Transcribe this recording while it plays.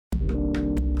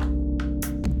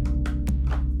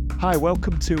Hi,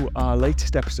 welcome to our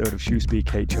latest episode of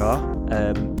Shoospeak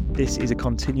HR. This is a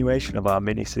continuation of our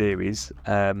mini-series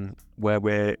where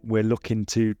we're looking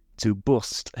to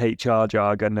bust HR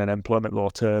jargon and employment law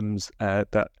terms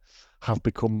that have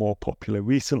become more popular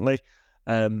recently.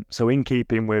 So in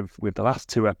keeping with the last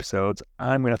two episodes,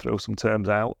 I'm going to throw some terms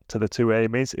out to the two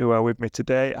Amy's who are with me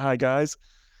today. Hi, guys.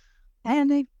 Hey,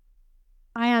 Andy.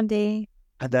 Hi, Andy.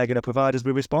 And they're going to provide us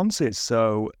with responses.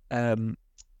 So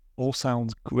all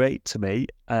sounds great to me.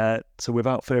 So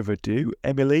without further ado,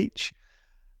 Amy Leech,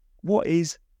 what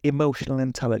is emotional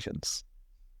intelligence?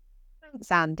 Thanks,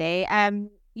 Andy.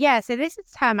 So this is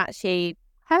a term actually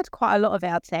heard quite a lot of it,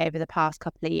 I'd say, over the past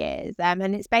couple of years.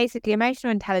 And it's basically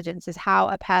emotional intelligence is how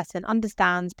a person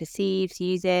understands, perceives,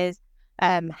 uses,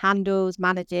 handles,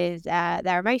 manages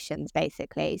their emotions,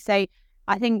 basically. So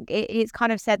I think it's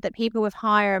kind of said that people with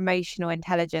higher emotional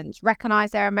intelligence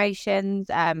recognize their emotions,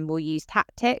 will use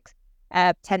tactics,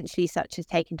 potentially such as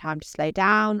taking time to slow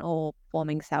down or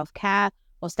performing self-care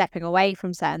or stepping away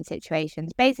from certain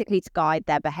situations, basically to guide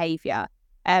their behaviour.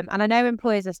 And I know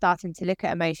employers are starting to look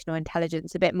at emotional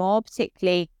intelligence a bit more,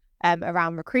 particularly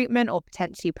around recruitment or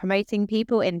potentially promoting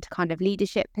people into kind of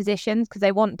leadership positions, because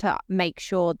they want to make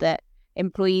sure that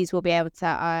employees will be able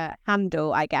to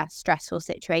handle, I guess, stressful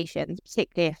situations,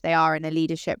 particularly if they are in a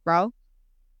leadership role.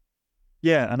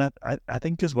 Yeah, and I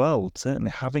think as well,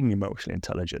 certainly having emotional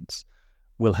intelligence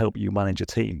will help you manage a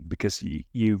team, because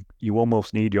you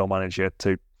almost need your manager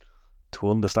to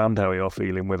understand how you're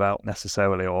feeling without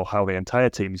necessarily, or how the entire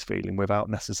team's feeling without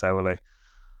necessarily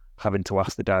having to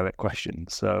ask the direct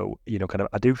questions. So,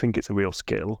 I do think it's a real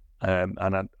skill.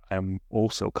 And I'm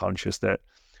also conscious that,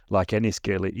 like any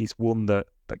skill, it is one that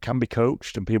can be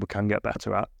coached and people can get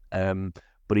better at.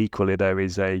 But equally, there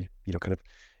is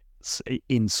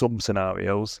in some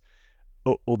scenarios,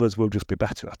 others will just be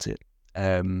better at it.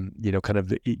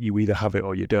 You either have it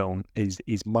or you don't,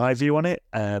 is my view on it.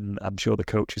 I'm sure the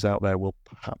coaches out there will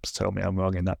perhaps tell me I'm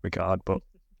wrong in that regard, but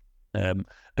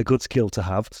a good skill to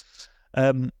have.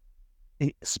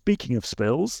 Speaking of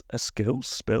skills,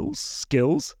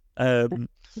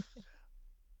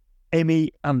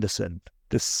 Amy Anderson,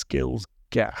 the skills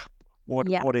gap.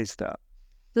 What is that?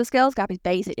 The skills gap is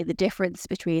basically the difference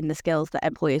between the skills that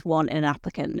employers want in an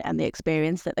applicant and the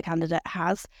experience that the candidate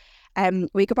has.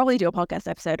 We could probably do a podcast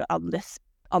episode on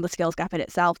the skills gap in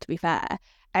itself, to be fair.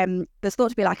 There's thought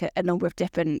to be like a number of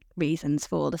different reasons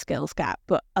for the skills gap,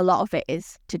 but a lot of it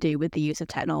is to do with the use of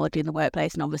technology in the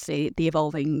workplace, and obviously the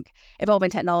evolving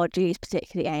technologies,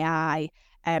 particularly AI.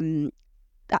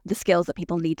 The skills that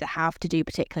people need to have to do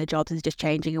particular jobs is just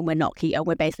changing, and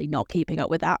we're basically not keeping up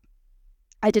with that.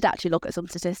 I did actually look at some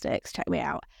statistics, check me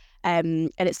out,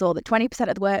 and it saw that 20%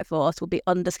 of the workforce will be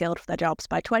underskilled for their jobs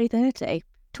by 2030.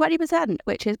 20%,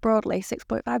 which is broadly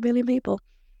 6.5 million people.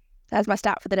 That's my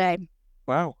stat for the day.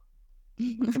 Wow,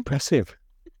 impressive.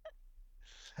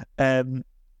 Amy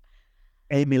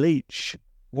Leech,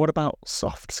 what about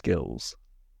soft skills?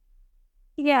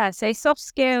 Yeah, so soft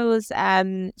skills,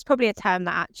 it's probably a term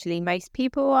that actually most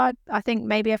people I think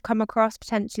maybe have come across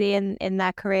potentially in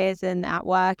their careers and at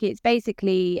work. It's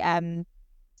basically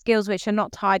skills which are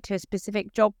not tied to a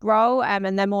specific job role,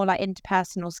 and they're more like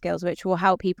interpersonal skills which will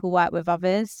help people work with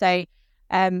others. So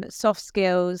soft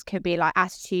skills could be like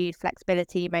attitude,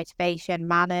 flexibility, motivation,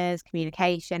 manners,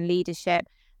 communication, leadership,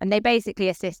 and they basically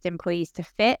assist employees to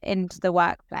fit into the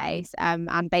workplace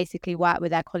and basically work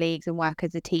with their colleagues and work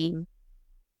as a team.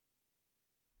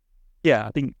 Yeah,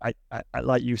 I think I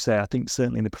like you say, I think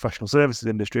certainly in the professional services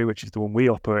industry, which is the one we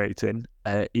operate in,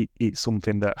 it's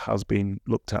something that has been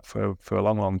looked at for a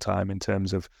long time in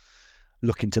terms of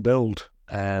looking to build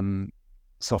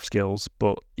soft skills.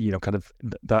 But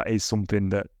that is something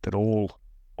that all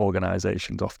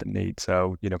organisations often need.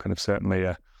 So certainly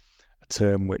a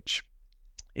term which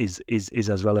is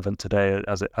as relevant today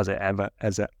as it ever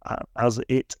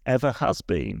has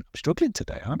been. I'm struggling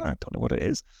today, aren't I? I don't know what it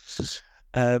is.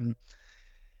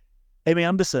 Amy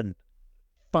Anderson,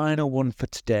 final one for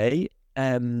today.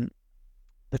 The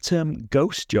term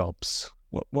ghost jobs,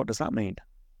 what does that mean?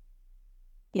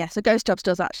 Yeah, so ghost jobs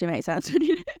does actually make sense when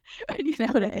you know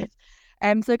what it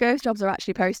is. So ghost jobs are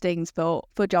actually postings for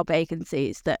job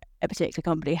vacancies that a particular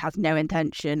company has no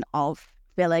intention of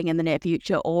filling in the near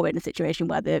future, or in a situation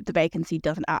where the vacancy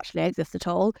doesn't actually exist at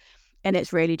all. And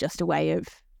it's really just a way of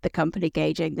the company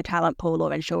gauging the talent pool,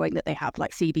 or ensuring that they have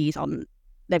like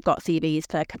they've got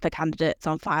CVs for candidates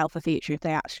on file for future if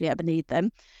they actually ever need them.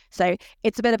 So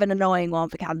it's a bit of an annoying one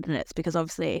for candidates, because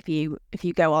obviously if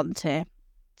you go on to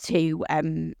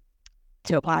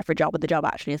apply for a job and the job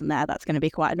actually isn't there, that's going to be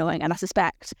quite annoying. And I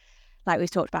suspect like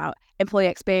we've talked about, employee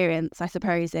experience. I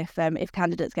suppose if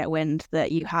candidates get wind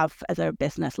that you have, as a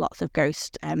business, lots of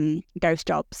ghost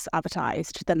jobs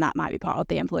advertised, then that might be part of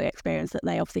the employee experience that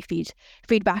they obviously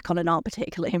feed back on and aren't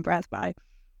particularly impressed by.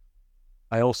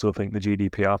 I also think the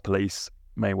GDPR police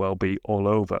may well be all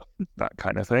over that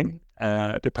kind of thing,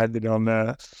 depending on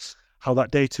how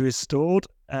that data is stored.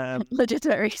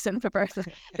 Legitimate reason for both.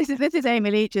 This is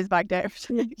Amy Leech's backdoor.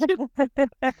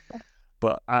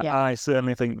 But I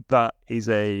certainly think that is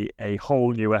a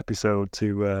whole new episode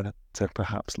to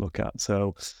perhaps look at.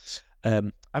 So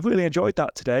I've really enjoyed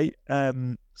that today.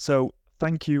 So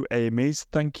thank you, Amy's.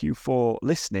 Thank you for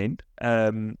listening.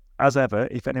 As ever,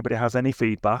 if anybody has any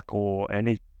feedback or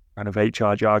any kind of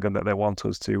HR jargon that they want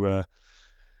us to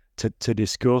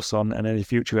discuss on any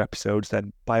future episodes,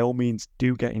 then by all means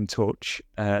do get in touch.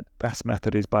 Best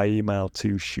method is by email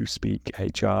to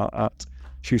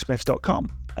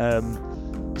shoospeakhr@shoosmiths.com.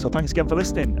 So thanks again for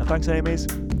listening, and thanks, Amy's.